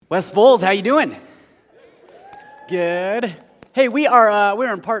West Bowles, how you doing? Good. Hey,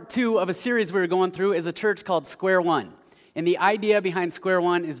 we're in part 2 of a series we're going through as a church called Square One. And the idea behind Square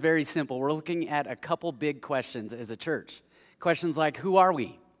One is very simple. We're looking at a couple big questions as a church. Questions like, who are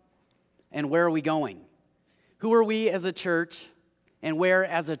we? And where are we going? Who are we as a church? And where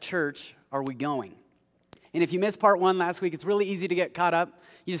as a church are we going? And if you missed part 1 last week, it's really easy to get caught up.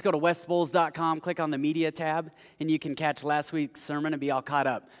 You just go to westbowles.com, click on the media tab, and you can catch last week's sermon and be all caught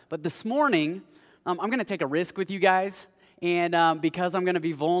up. But this morning, I'm going to take a risk with you guys. And because I'm going to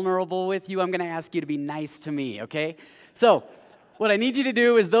be vulnerable with you, I'm going to ask you to be nice to me, okay? So what I need you to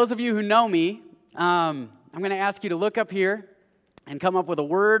do is, those of you who know me, I'm going to ask you to look up here and come up with a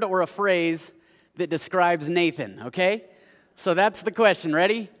word or a phrase that describes Nathan, okay? So that's the question.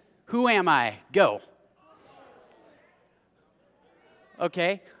 Ready? Who am I? Go.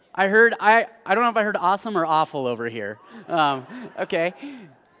 Okay. I don't know if I heard awesome or awful over here. Okay.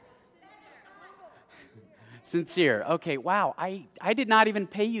 Sincere. Okay, wow. I did not even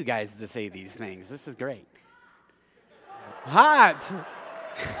pay you guys to say these things. This is great. Hot.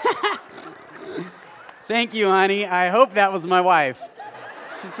 Thank you, honey. I hope that was my wife.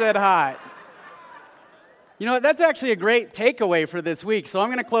 She said hot. You know what? That's actually a great takeaway for this week. So I'm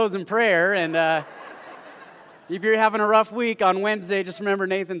going to close in prayer. And if you're having a rough week on Wednesday, just remember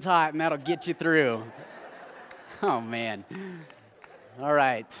Nathan's hot, and that'll get you through. Oh, man. All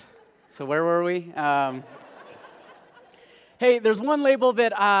right. So where were we? Hey, there's one label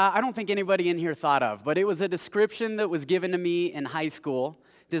that I don't think anybody in here thought of, but it was a description that was given to me in high school.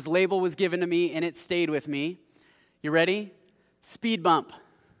 This label was given to me, and it stayed with me. You ready? Speed bump.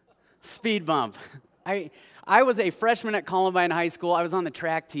 Speed bump. I was a freshman at Columbine High School. I was on the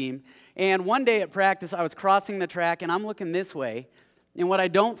track team. And one day at practice, I was crossing the track, and I'm looking this way. And what I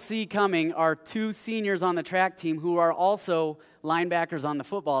don't see coming are 2 seniors on the track team who are also linebackers on the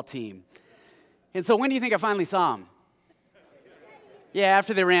football team. And so when do you think I finally saw them? Yeah,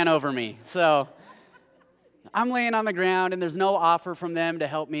 after they ran over me. So I'm laying on the ground, and there's no offer from them to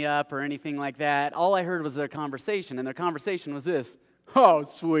help me up or anything like that. All I heard was their conversation, and their conversation was this. Oh,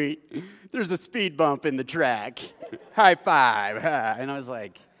 sweet. There's a speed bump in the track. High five. And I was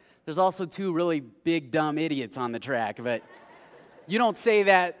like, there's also 2 really big, dumb idiots on the track. But you don't say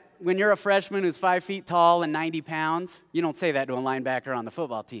that when you're a freshman who's 5 feet tall and 90 pounds. You don't say that to a linebacker on the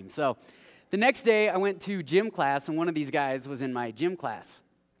football team. So the next day, I went to gym class, and one of these guys was in my gym class.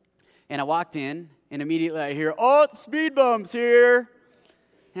 And I walked in, and immediately I hear, oh, speed bumps here.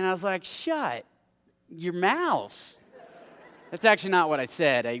 And I was like, shut your mouth. That's actually not what I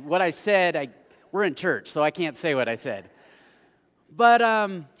said. We're in church, so I can't say what I said.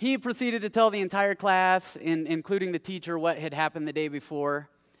 But he proceeded to tell the entire class, including the teacher, what had happened the day before.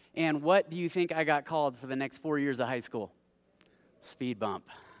 And what do you think I got called for the next 4 years of high school? Speed bump.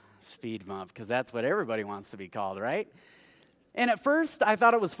 Speed bump, because that's what everybody wants to be called, right? And at first, I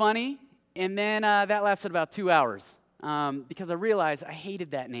thought it was funny, and then that lasted about 2 hours because I realized I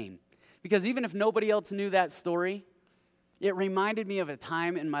hated that name. Because even if nobody else knew that story, it reminded me of a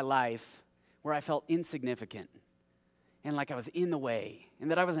time in my life where I felt insignificant and like I was in the way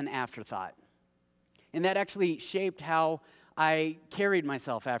and that I was an afterthought. And that actually shaped how I carried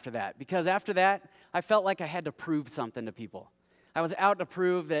myself after that. Because after that, I felt like I had to prove something to people. I was out to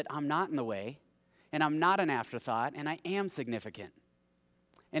prove that I'm not in the way and I'm not an afterthought and I am significant.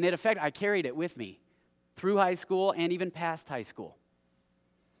 And in effect, I carried it with me through high school and even past high school.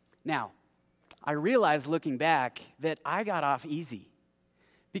 Now, I realized looking back that I got off easy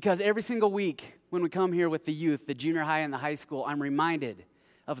because every single week when we come here with the youth, the junior high and the high school, I'm reminded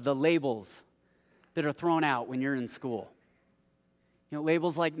of the labels that are thrown out when you're in school. You know,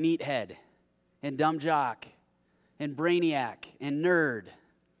 labels like meathead and dumb jock and brainiac and nerd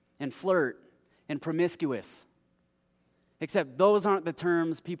and flirt and promiscuous. Except those aren't the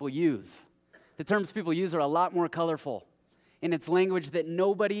terms people use. The terms people use are a lot more colorful. And it's language that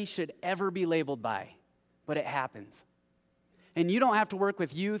nobody should ever be labeled by, but it happens. And you don't have to work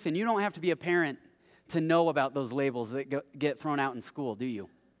with youth, and you don't have to be a parent to know about those labels that get thrown out in school, do you?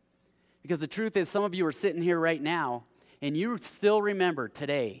 Because the truth is, some of you are sitting here right now, and you still remember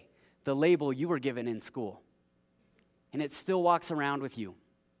today the label you were given in school. And it still walks around with you.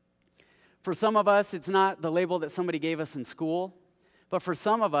 For some of us, it's not the label that somebody gave us in school, but for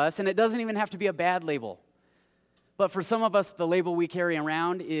some of us, and it doesn't even have to be a bad label, but for some of us, the label we carry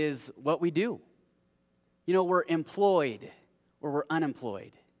around is what we do. You know, we're employed, or we're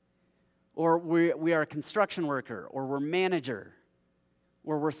unemployed, or we are a construction worker, or we're manager,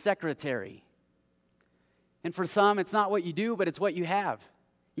 or we're secretary. And for some, it's not what you do, but it's what you have.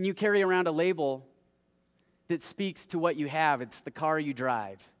 And you carry around a label that speaks to what you have. It's the car you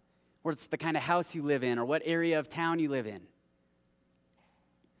drive. or it's the kind of house you live in, or what area of town you live in.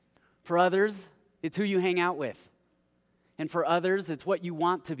 For others, it's who you hang out with. And for others, it's what you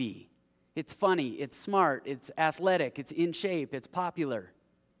want to be. It's funny, it's smart, it's athletic, it's in shape, it's popular.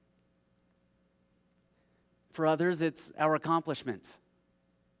 For others, it's our accomplishments.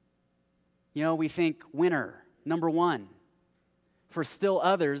 You know, we think winner, number one. For still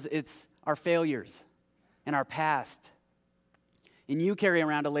others, it's our failures and our past. And you carry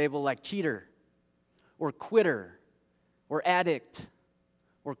around a label like cheater, or quitter, or addict,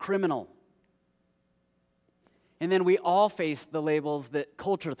 or criminal. And then we all face the labels that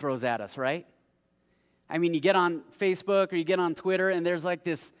culture throws at us, right? I mean, you get on Facebook or you get on Twitter, and there's like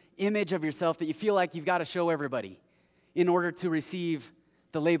this image of yourself that you feel like you've got to show everybody in order to receive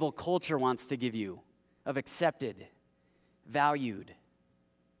the label culture wants to give you of accepted, valued,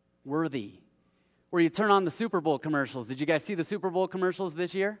 worthy. Or you turn on the Super Bowl commercials. Did you guys see the Super Bowl commercials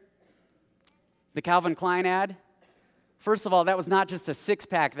this year? The Calvin Klein ad? First of all, that was not just a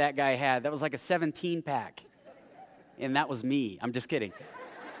 6-pack that guy had. That was like a 17-pack. And that was me. I'm just kidding.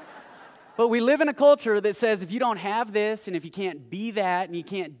 But we live in a culture that says if you don't have this, and if you can't be that, and you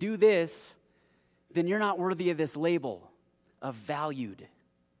can't do this, then you're not worthy of this label of valued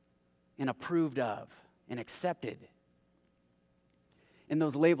and approved of and accepted. And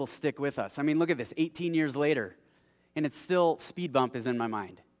those labels stick with us. I mean, look at this, 18 years later, and it's still speed bump is in my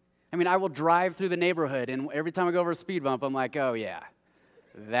mind. I mean, I will drive through the neighborhood, and every time I go over a speed bump, I'm like, oh yeah,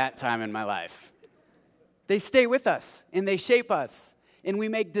 that time in my life. They stay with us, and they shape us, and we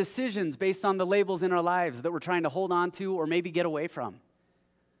make decisions based on the labels in our lives that we're trying to hold on to or maybe get away from.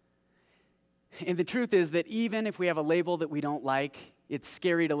 And the truth is that even if we have a label that we don't like, it's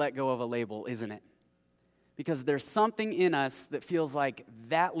scary to let go of a label, isn't it? Because there's something in us that feels like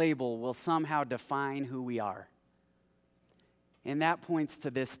that label will somehow define who we are. And that points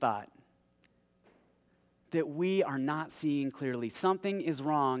to this thought, that we are not seeing clearly. Something is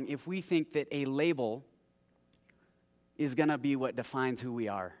wrong if we think that a label is going to be what defines who we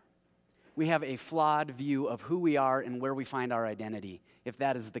are. We have a flawed view of who we are and where we find our identity, if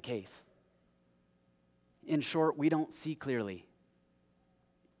that is the case. In short, we don't see clearly.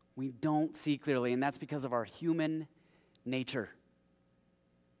 We don't see clearly, and that's because of our human nature.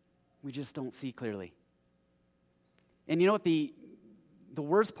 We just don't see clearly. And you know what the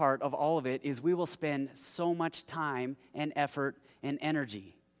worst part of all of it is we will spend so much time and effort and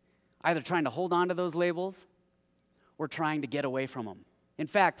energy either trying to hold on to those labels or trying to get away from them. In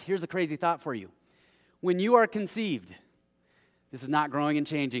fact, here's a crazy thought for you. When you are conceived, this is not growing and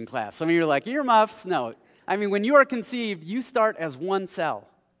changing class. Some of you are like, earmuffs. No. I mean, when you are conceived, you start as one cell.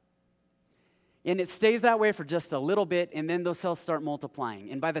 And it stays that way for just a little bit, and then those cells start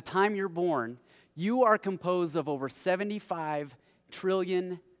multiplying. And by the time you're born, you are composed of over 75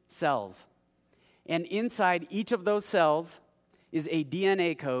 trillion cells. And inside each of those cells is a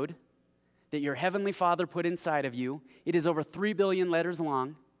DNA code that your Heavenly Father put inside of you. It is over 3 billion letters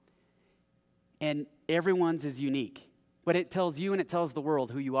long, and everyone's is unique. But it tells you and it tells the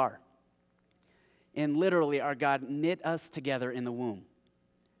world who you are. And literally, our God knit us together in the womb.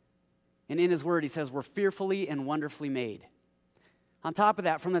 And in His Word, He says we're fearfully and wonderfully made. On top of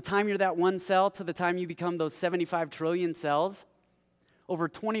that, from the time you're that one cell to the time you become those 75 trillion cells, over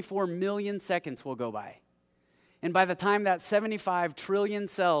 24 million seconds will go by. And by the time that 75 trillion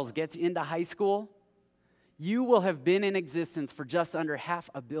cells gets into high school, you will have been in existence for just under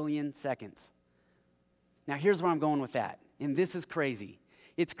 500 million seconds. Now, here's where I'm going with that. And this is crazy.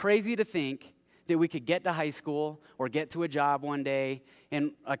 It's crazy to think that we could get to high school or get to a job one day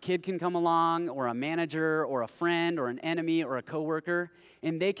and a kid can come along or a manager or a friend or an enemy or a coworker,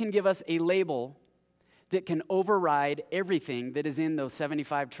 and they can give us a label that can override everything that is in those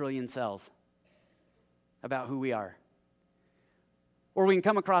 75 trillion cells about who we are. Or we can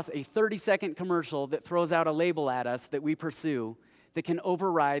come across a 30-second commercial that throws out a label at us that we pursue that can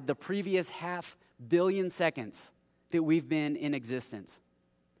override the previous 500 million seconds that we've been in existence.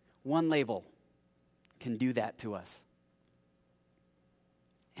 One label can do that to us.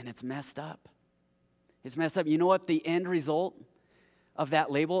 And it's messed up. It's messed up. You know what the end result of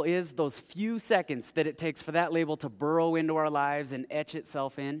that label is? Those few seconds that it takes for that label to burrow into our lives and etch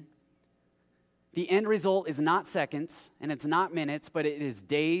itself in. The end result is not seconds, and it's not minutes, but it is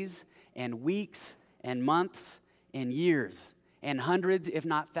days and weeks and months and years and hundreds, if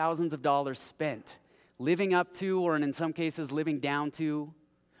not thousands of dollars spent living up to, or in some cases living down to,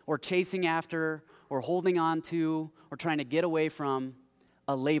 or chasing after, or holding on to, or trying to get away from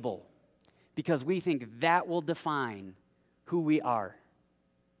a label because we think that will define who we are.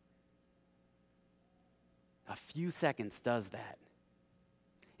 A few seconds does that.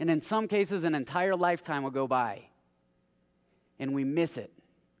 And in some cases, an entire lifetime will go by, and we miss it.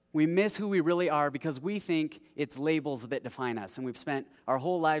 We miss who we really are because we think it's labels that define us, and we've spent our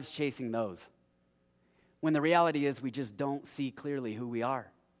whole lives chasing those. When the reality is we just don't see clearly who we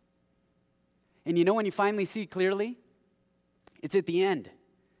are. And you know when you finally see clearly? It's at the end.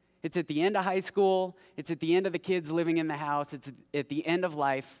 It's at the end of high school. It's at the end of the kids living in the house. It's at the end of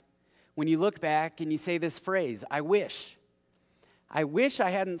life. When you look back and you say this phrase, I wish I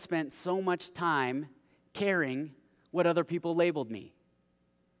hadn't spent so much time caring what other people labeled me.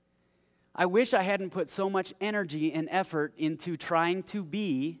 I wish I hadn't put so much energy and effort into trying to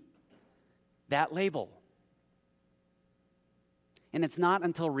be that label. And it's not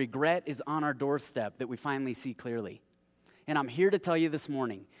until regret is on our doorstep that we finally see clearly. And I'm here to tell you this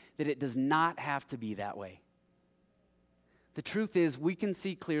morning that it does not have to be that way. The truth is, we can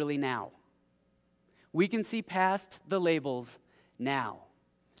see clearly now. We can see past the labels now.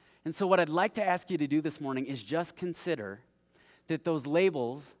 And so what I'd like to ask you to do this morning is just consider that those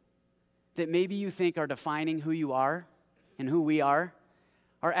labels that maybe you think are defining who you are and who we are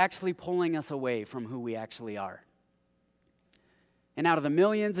actually pulling us away from who we actually are. And out of the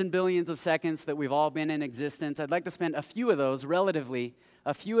millions and billions of seconds that we've all been in existence, I'd like to spend a few of those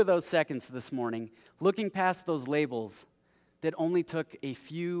seconds this morning looking past those labels that only took a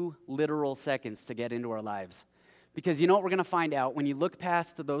few literal seconds to get into our lives. Because you know what we're going to find out when you look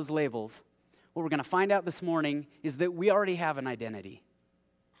past those labels? What we're going to find out this morning is that we already have an identity.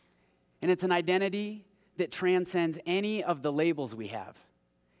 And it's an identity that transcends any of the labels we have.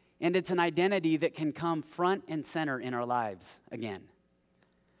 And it's an identity that can come front and center in our lives again.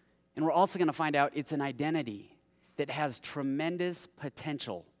 And we're also going to find out it's an identity that has tremendous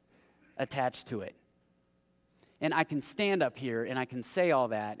potential attached to it. And I can stand up here and I can say all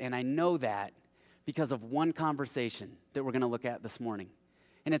that, and I know that because of one conversation that we're going to look at this morning.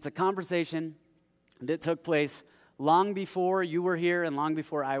 And it's a conversation that took place long before you were here and long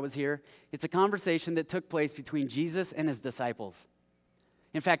before I was here. It's a conversation that took place between Jesus and his disciples.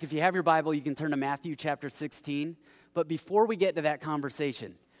 In fact, if you have your Bible, you can turn to Matthew chapter 16. But before we get to that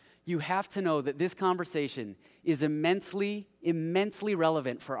conversation, you have to know that this conversation is immensely, immensely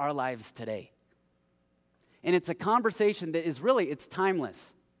relevant for our lives today. And it's a conversation that is really, it's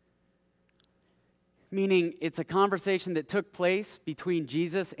timeless. Meaning it's a conversation that took place between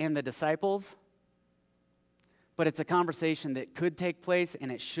Jesus and the disciples, but it's a conversation that could take place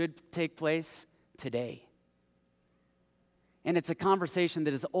and it should take place today. And it's a conversation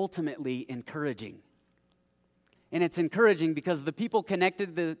that is ultimately encouraging. And it's encouraging because the people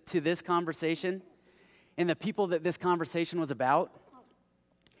connected to this conversation and the people that this conversation was about,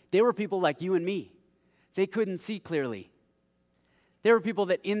 they were people like you and me. They couldn't see clearly. There were people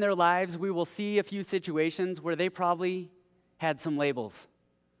that in their lives, we will see a few situations where they probably had some labels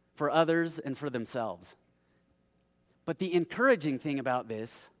for others and for themselves. But the encouraging thing about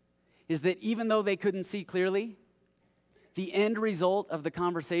this is that even though they couldn't see clearly, the end result of the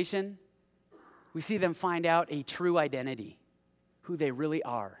conversation, we see them find out a true identity, who they really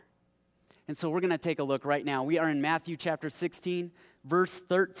are. And so we're going to take a look right now. We are in Matthew chapter 16, verse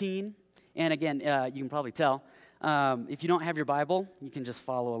 13. And again, you can probably tell, if you don't have your Bible, you can just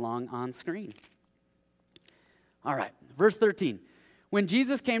follow along on screen. All right, verse 13. When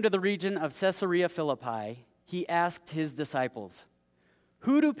Jesus came to the region of Caesarea Philippi, he asked his disciples,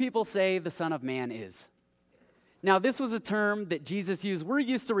 "Who do people say the Son of Man is?" Now, this was a term that Jesus used. We're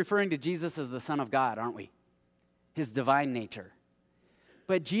used to referring to Jesus as the Son of God, aren't we? His divine nature.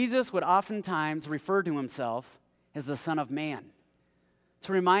 But Jesus would oftentimes refer to himself as the Son of Man,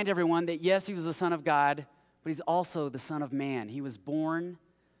 to remind everyone that, yes, he was the Son of God, but he's also the Son of Man. He was born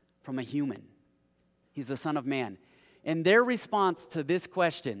from a human. He's the Son of Man. And their response to this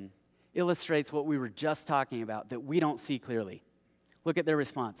question illustrates what we were just talking about, that we don't see clearly. Look at their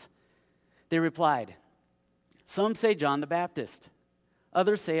response. They replied, "Some say John the Baptist,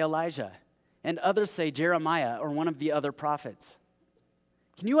 others say Elijah, and others say Jeremiah or one of the other prophets."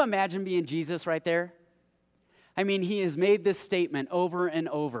 Can you imagine being Jesus right there? I mean, he has made this statement over and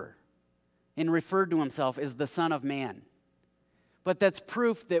over and referred to himself as the Son of Man. But that's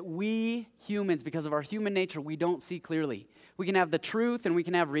proof that we humans, because of our human nature, we don't see clearly. We can have the truth and we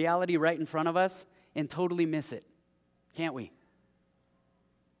can have reality right in front of us and totally miss it, can't we?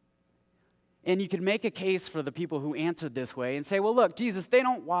 And you could make a case for the people who answered this way and say, well, look, Jesus, they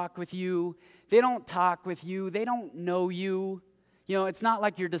don't walk with you. They don't talk with you. They don't know you. You know, it's not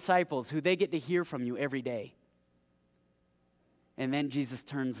like your disciples who they get to hear from you every day. And then Jesus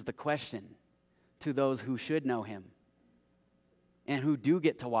turns the question to those who should know him and who do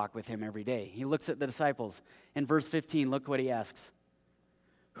get to walk with him every day. He looks at the disciples. In verse 15, look what he asks.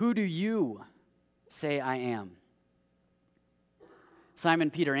 "Who do you say I am?"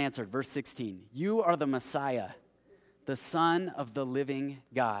 Simon Peter answered, verse 16, "You are the Messiah, the Son of the living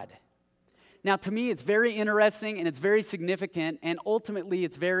God." Now, to me, it's very interesting and it's very significant, and ultimately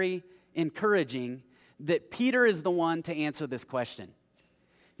it's very encouraging that Peter is the one to answer this question.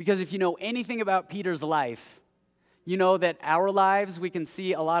 Because if you know anything about Peter's life, you know that our lives, we can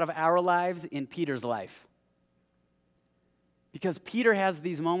see a lot of our lives in Peter's life. Because Peter has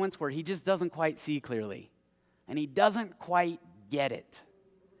these moments where he just doesn't quite see clearly, and he doesn't quite get it.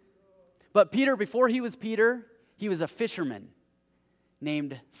 But Peter, before he was Peter, he was a fisherman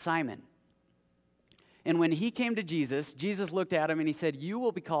named Simon. And when he came to Jesus, Jesus looked at him and he said, "You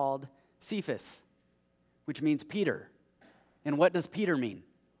will be called Cephas," which means Peter. And what does Peter mean?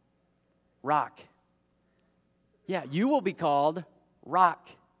 Rock. Yeah, you will be called Rock.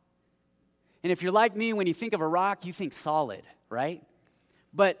 And if you're like me, when you think of a rock, you think solid, right?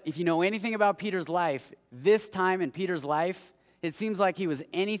 But if you know anything about Peter's life, this time in Peter's life, it seems like he was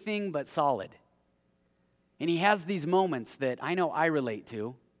anything but solid. And he has these moments that I know I relate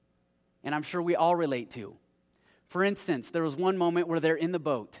to, and I'm sure we all relate to. For instance, there was one moment where they're in the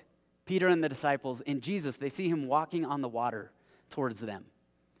boat, Peter and the disciples, and Jesus, they see him walking on the water towards them.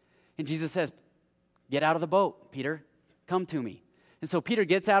 And Jesus says, "Get out of the boat, Peter. Come to me." And so Peter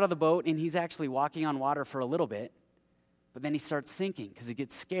gets out of the boat, and he's actually walking on water for a little bit, but then he starts sinking because he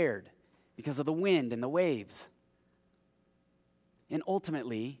gets scared because of the wind and the waves. And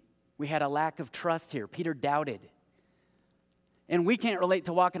ultimately, we had a lack of trust here. Peter doubted. And we can't relate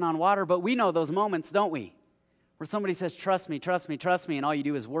to walking on water, but we know those moments, don't we? Where somebody says, "Trust me, trust me, trust me," and all you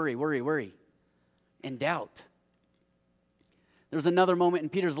do is worry, worry, worry, and doubt. There's another moment in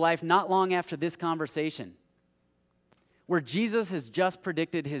Peter's life not long after this conversation where Jesus has just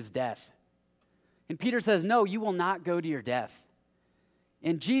predicted his death. And Peter says, "No, you will not go to your death."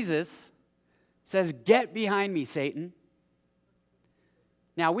 And Jesus says, "Get behind me, Satan."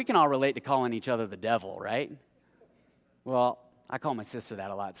 Now, we can all relate to calling each other the devil, right? Well, I call my sister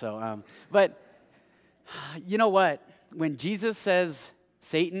that a lot, but you know what? When Jesus says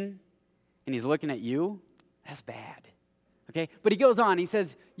Satan and he's looking at you, that's bad, okay? But he goes on, he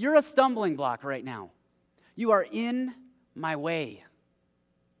says, "You're a stumbling block right now. You are in my way.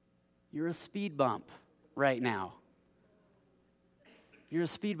 You're a speed bump right now. You're a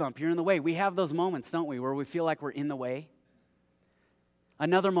speed bump, you're in the way." We have those moments, don't we, where we feel like we're in the way?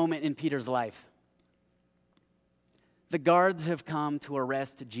 Another moment in Peter's life. The guards have come to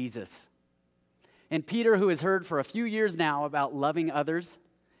arrest Jesus. And Peter, who has heard for a few years now about loving others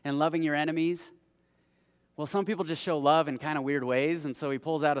and loving your enemies, well, some people just show love in kind of weird ways, and so he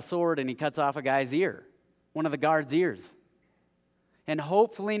pulls out a sword and he cuts off a guy's ear, one of the guards' ears. And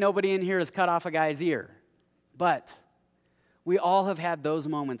hopefully nobody in here has cut off a guy's ear. But we all have had those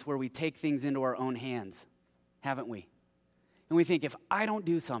moments where we take things into our own hands, haven't we? And we think, if I don't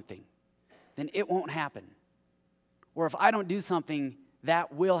do something, then it won't happen. Or if I don't do something,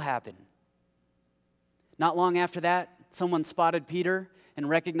 that will happen. Not long after that, someone spotted Peter and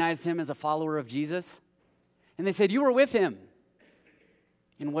recognized him as a follower of Jesus. And they said, "You were with him."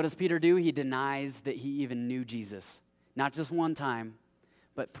 And what does Peter do? He denies that he even knew Jesus. Not just one time,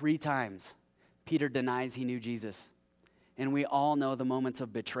 but 3 times. Peter denies he knew Jesus. And we all know the moments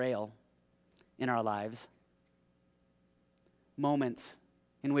of betrayal in our lives. Moments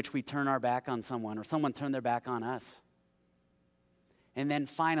in which we turn our back on someone or someone turned their back on us. And then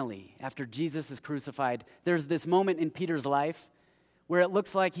finally, after Jesus is crucified, there's this moment in Peter's life where it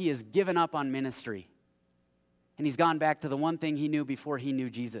looks like he has given up on ministry. And he's gone back to the one thing he knew before he knew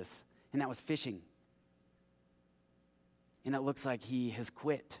Jesus, and that was fishing. And it looks like he has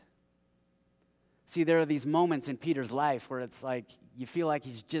quit. See, there are these moments in Peter's life where it's like you feel like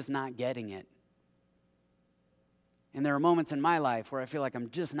he's just not getting it. And there are moments in my life where I feel like I'm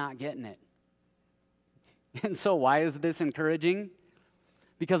just not getting it. And so why is this encouraging?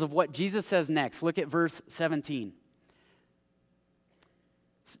 Because of what Jesus says next. Look at verse 17.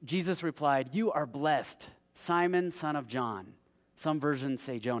 Jesus replied, "You are blessed, Simon, son of John." Some versions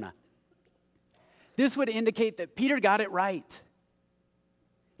say Jonah. This would indicate that Peter got it right.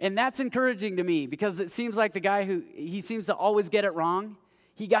 And that's encouraging to me because it seems like the guy he seems to always get it wrong,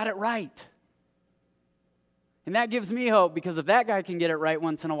 he got it right. And that gives me hope because if that guy can get it right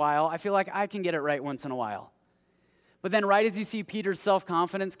once in a while, I feel like I can get it right once in a while. But then right as you see Peter's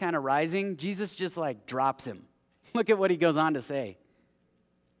self-confidence kind of rising, Jesus just like drops him. Look at what he goes on to say.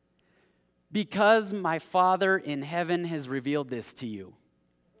 "Because my Father in heaven has revealed this to you.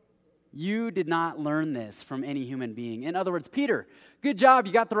 You did not learn this from any human being." In other words, Peter, good job,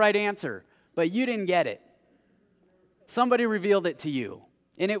 you got the right answer, but you didn't get it. Somebody revealed it to you.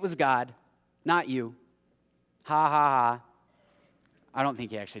 And it was God, not you. Ha, ha, ha. I don't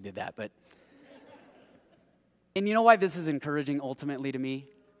think he actually did that, but. And you know why this is encouraging ultimately to me?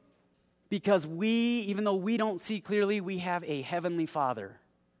 Because even though we don't see clearly, we have a heavenly Father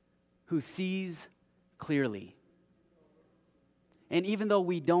who sees clearly. And even though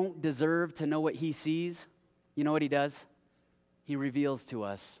we don't deserve to know what he sees, you know what he does? He reveals to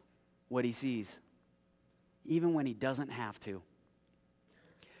us what he sees, even when he doesn't have to.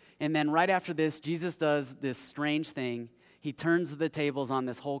 And then right after this, Jesus does this strange thing. He turns the tables on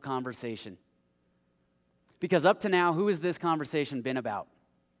this whole conversation. Because up to now, who has this conversation been about?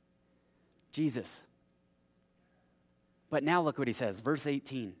 Jesus. But now look what he says, verse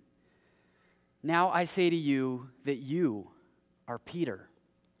 18. Now I say to you that you are Peter.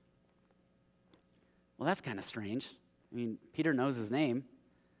 Well, that's kind of strange. I mean, Peter knows his name.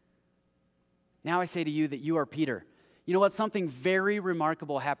 Now I say to you that you are Peter. You know what? Something very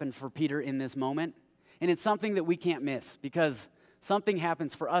remarkable happened for Peter in this moment. And it's something that we can't miss because something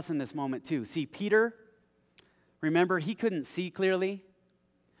happens for us in this moment too. See, Peter, remember, he couldn't see clearly.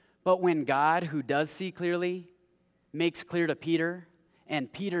 But when God, who does see clearly, makes clear to Peter,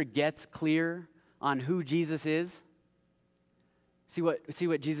 and Peter gets clear on who Jesus is, see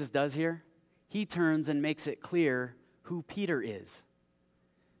what Jesus does here? He turns and makes it clear who Peter is.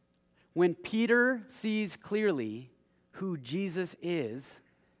 When Peter sees clearly who Jesus is,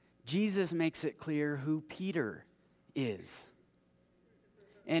 Jesus makes it clear who Peter is.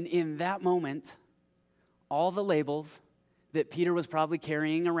 And in that moment, all the labels that Peter was probably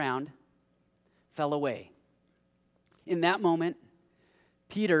carrying around fell away. In that moment,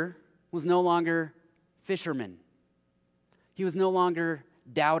 Peter was no longer fisherman. He was no longer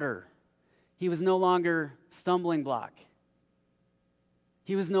doubter. He was no longer stumbling block.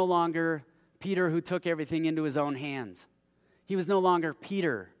 He was no longer Peter who took everything into his own hands. He was no longer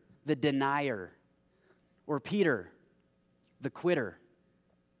Peter, the denier, or Peter, the quitter.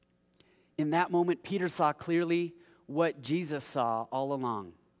 In that moment, Peter saw clearly what Jesus saw all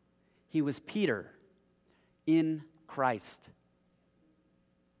along. He was Peter in Christ.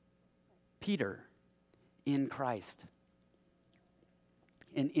 Peter in Christ.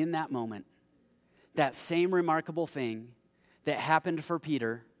 And in that moment, that same remarkable thing that happened for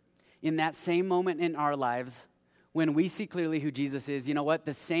Peter, in that same moment in our lives, when we see clearly who Jesus is, you know what?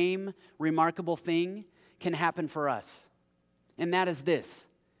 The same remarkable thing can happen for us. And that is this,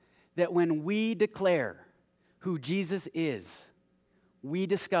 that when we declare who Jesus is, we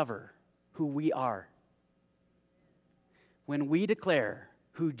discover who we are. When we declare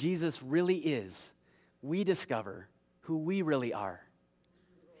who Jesus really is, we discover who we really are.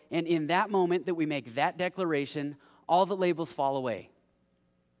 And in that moment that we make that declaration, all the labels fall away.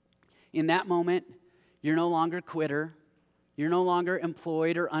 In that moment, you're no longer quitter. You're no longer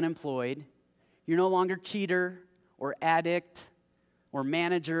employed or unemployed. You're no longer cheater or addict or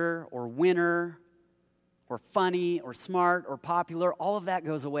manager or winner or funny or smart or popular. All of that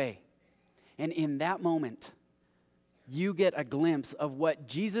goes away. And in that moment, you get a glimpse of what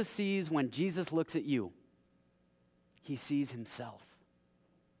Jesus sees when Jesus looks at you. He sees himself.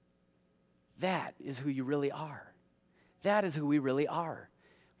 That is who you really are. That is who we really are.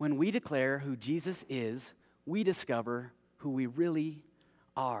 When we declare who Jesus is, we discover who we really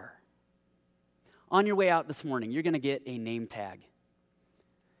are. On your way out this morning, you're going to get a name tag.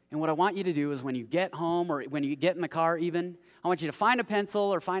 And what I want you to do is when you get home or when you get in the car even, I want you to find a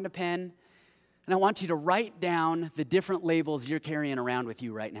pencil or find a pen, and I want you to write down the different labels you're carrying around with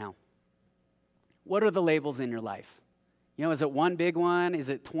you right now. What are the labels in your life? You know, is it one big one? Is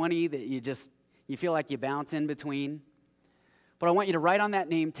it 20 that you feel like you bounce in between? But I want you to write on that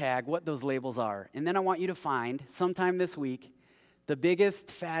name tag what those labels are. And then I want you to find, sometime this week, the biggest,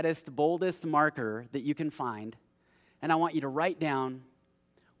 fattest, boldest marker that you can find. And I want you to write down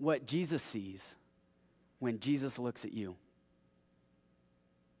what Jesus sees when Jesus looks at you.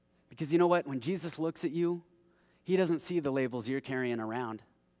 Because you know what? When Jesus looks at you, he doesn't see the labels you're carrying around.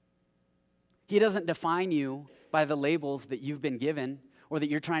 He doesn't define you by the labels that you've been given or that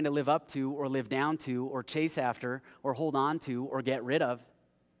you're trying to live up to or live down to or chase after or hold on to or get rid of.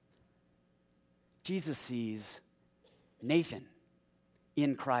 Jesus sees Nathan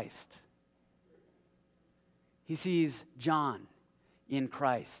in Christ. He sees John in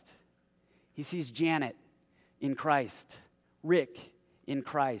Christ. He sees Janet in Christ. Rick in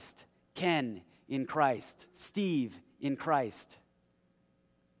Christ. Ken in Christ. Steve in Christ.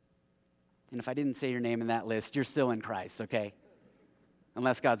 And if I didn't say your name in that list, you're still in Christ, okay?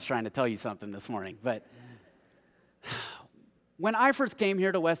 Unless God's trying to tell you something this morning. But when I first came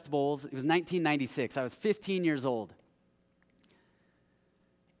here to West Bowles, it was 1996. I was 15 years old.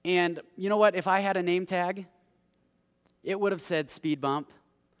 And you know what? If I had a name tag, it would have said speed bump,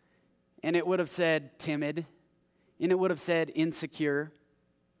 and it would have said timid, and it would have said insecure,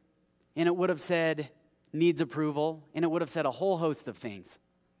 and it would have said needs approval, and it would have said a whole host of things.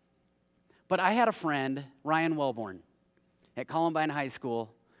 But I had a friend, Ryan Wellborn, at Columbine High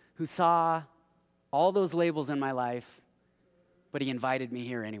School, who saw all those labels in my life, but he invited me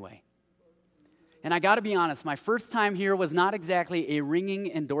here anyway. And I got to be honest, my first time here was not exactly a ringing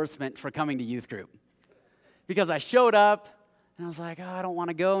endorsement for coming to youth group. Because I showed up, and I was like, I don't want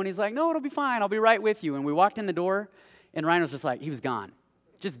to go. And he's like, no, it'll be fine. I'll be right with you. And we walked in the door, and Ryan was just like, he was gone.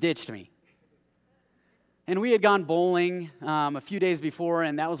 Just ditched me. And we had gone bowling a few days before,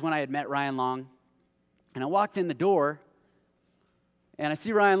 and that was when I had met Ryan Long. And I walked in the door, and I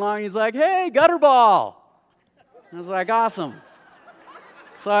see Ryan Long, and he's like, hey, gutter ball. And I was like, awesome.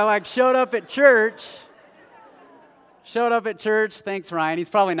 So I showed up at church. Thanks, Ryan. He's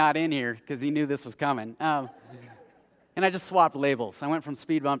probably not in here because he knew this was coming. And I just swapped labels. I went from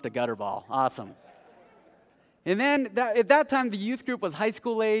speed bump to gutter ball. Awesome. And then at that time, the youth group was high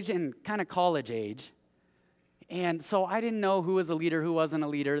school age and kind of college age. And so I didn't know who was a leader, who wasn't a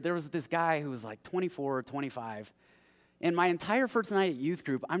leader. There was this guy who was like 24 or 25. And my entire first night at youth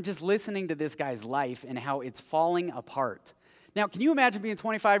group, I'm just listening to this guy's life and how it's falling apart. Now, can you imagine being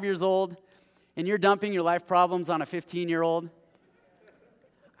 25 years old and you're dumping your life problems on a 15-year-old?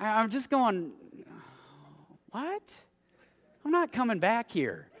 I'm just going, what? I'm not coming back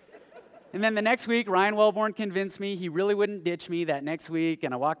here. And then the next week, Ryan Wellborn convinced me he really wouldn't ditch me that next week,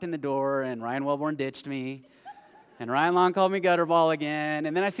 and I walked in the door, and Ryan Wellborn ditched me, and Ryan Long called me gutterball again,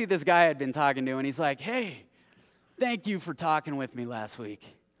 and then I see this guy I'd been talking to, and he's like, hey, thank you for talking with me last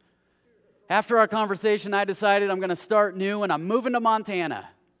week. After our conversation, I decided I'm going to start new, and I'm moving to Montana.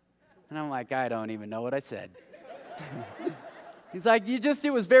 And I'm like, I don't even know what I said. He's like,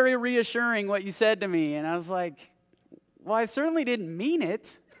 it was very reassuring what you said to me. And I was like, well, I certainly didn't mean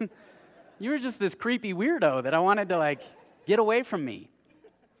it. You were just this creepy weirdo that I wanted to, get away from me.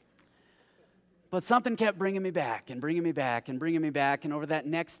 But something kept bringing me back and bringing me back and bringing me back. And over that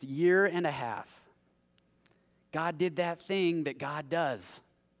next year and a half, God did that thing that God does.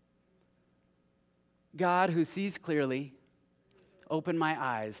 God, who sees clearly, opened my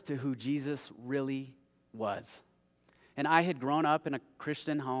eyes to who Jesus really was. And I had grown up in a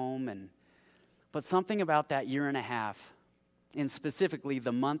Christian home, but something about that year and a half, and specifically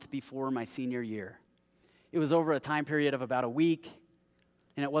the month before my senior year, it was over a time period of about a week,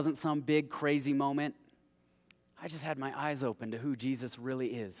 and it wasn't some big crazy moment. I just had my eyes open to who Jesus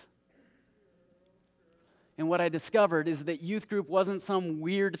really is. And what I discovered is that youth group wasn't some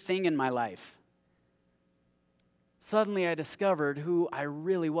weird thing in my life. Suddenly I discovered who I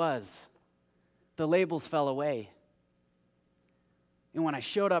really was. The labels fell away. And when I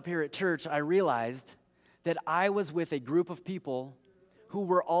showed up here at church, I realized that I was with a group of people who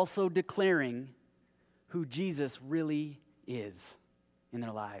were also declaring who Jesus really is in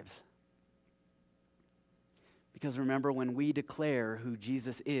their lives. Because remember, when we declare who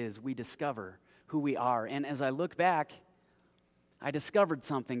Jesus is, we discover who we are. And as I look back, I discovered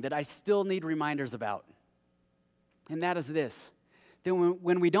something that I still need reminders about. And that is this, that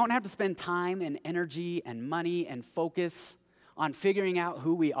when we don't have to spend time and energy and money and focus on figuring out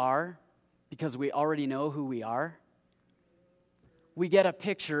who we are, because we already know who we are, we get a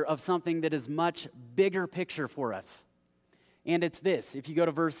picture of something that is much bigger picture for us. And it's this. If you go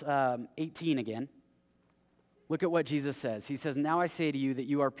to verse 18 again, look at what Jesus says. He says, now I say to you that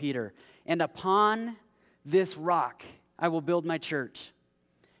you are Peter, and upon this rock I will build my church,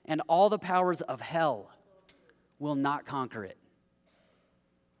 and all the powers of hell will not conquer it.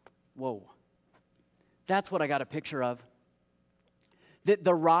 Whoa. That's what I got a picture of. That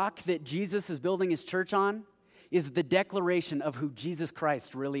the rock that Jesus is building his church on is the declaration of who Jesus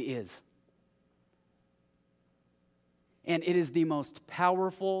Christ really is. And it is the most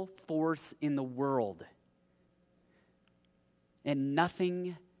powerful force in the world. And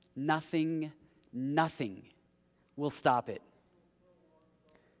nothing will stop it.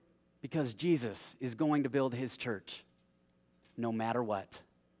 Because Jesus is going to build his church no matter what.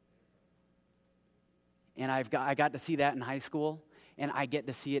 And I got to see that in high school, and I get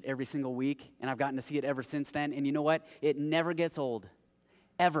to see it every single week, and I've gotten to see it ever since then. And you know what? It never gets old.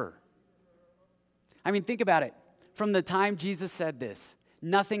 Ever. I mean, think about it. From the time Jesus said this,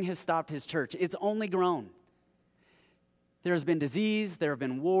 nothing has stopped his church. It's only grown. There's been disease, there have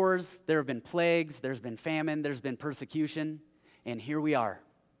been wars, there have been plagues, there's been famine, there's been persecution, and here we are.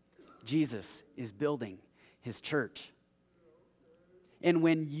 Jesus is building his church. And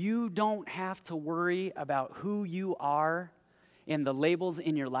when you don't have to worry about who you are and the labels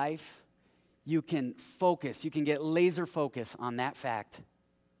in your life, you can get laser focus on that fact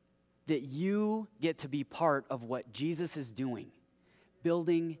that you get to be part of what Jesus is doing,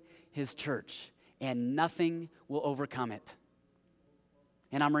 building his church, and nothing will overcome it.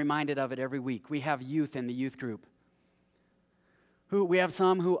 And I'm reminded of it every week. We have youth in the youth group. We have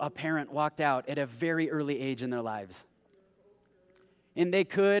some who a parent walked out at a very early age in their lives. And they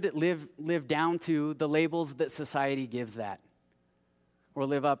could live down to the labels that society gives that, or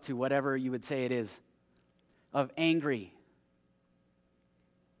live up to whatever you would say it is, of angry,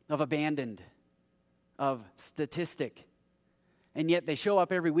 of abandoned, of statistic. And yet they show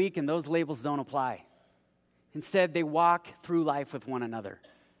up every week and those labels don't apply. Instead, they walk through life with one another.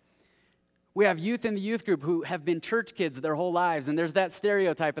 We have youth in the youth group who have been church kids their whole lives, and there's that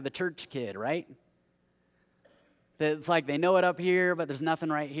stereotype of the church kid, right? That it's like they know it up here, but there's nothing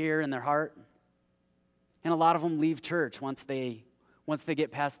right here in their heart. And a lot of them leave church once they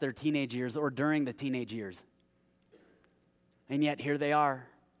get past their teenage years or during the teenage years. And yet here they are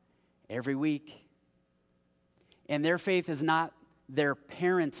every week. And their faith is not their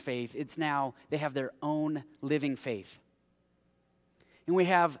parents' faith. It's now they have their own living faith. And we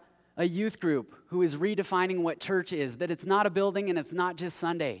have a youth group who is redefining what church is, that it's not a building and it's not just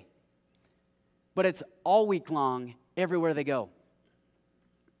Sunday, but it's all week long, everywhere they go.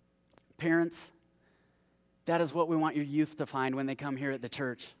 Parents, that is what we want your youth to find when they come here at the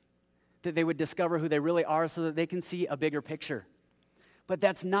church, that they would discover who they really are so that they can see a bigger picture. But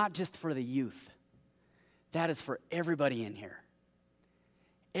that's not just for the youth. That is for everybody in here.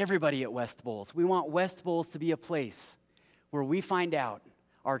 Everybody at West Bowles. We want West Bowles to be a place where we find out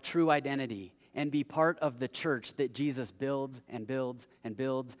our true identity and be part of the church that Jesus builds and builds and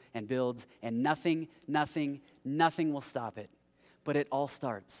builds and builds, and nothing will stop it. But it all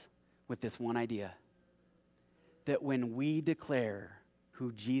starts with this one idea, that when we declare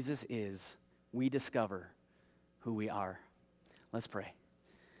who Jesus is, we discover who we are. Let's pray.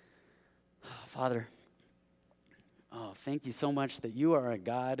 Father, thank you so much that you are a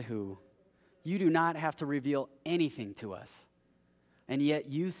God who you do not have to reveal anything to us. And yet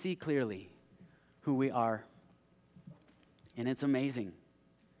you see clearly who we are. And it's amazing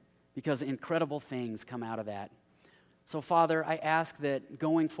because incredible things come out of that. So, Father, I ask that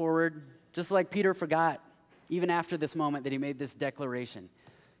going forward, just like Peter forgot, even after this moment that he made this declaration,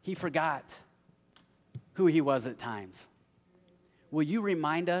 he forgot who he was at times. Will you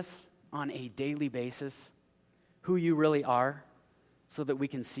remind us on a daily basis who you really are so that we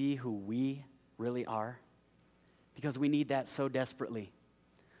can see who we really are? Because we need that so desperately.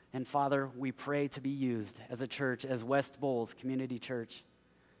 And Father, we pray to be used as a church, as West Bowles Community Church,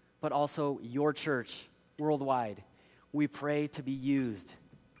 but also your church worldwide. We pray to be used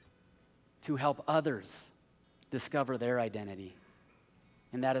to help others discover their identity.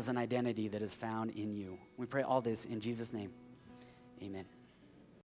 And that is an identity that is found in you. We pray all this in Jesus' name. Amen.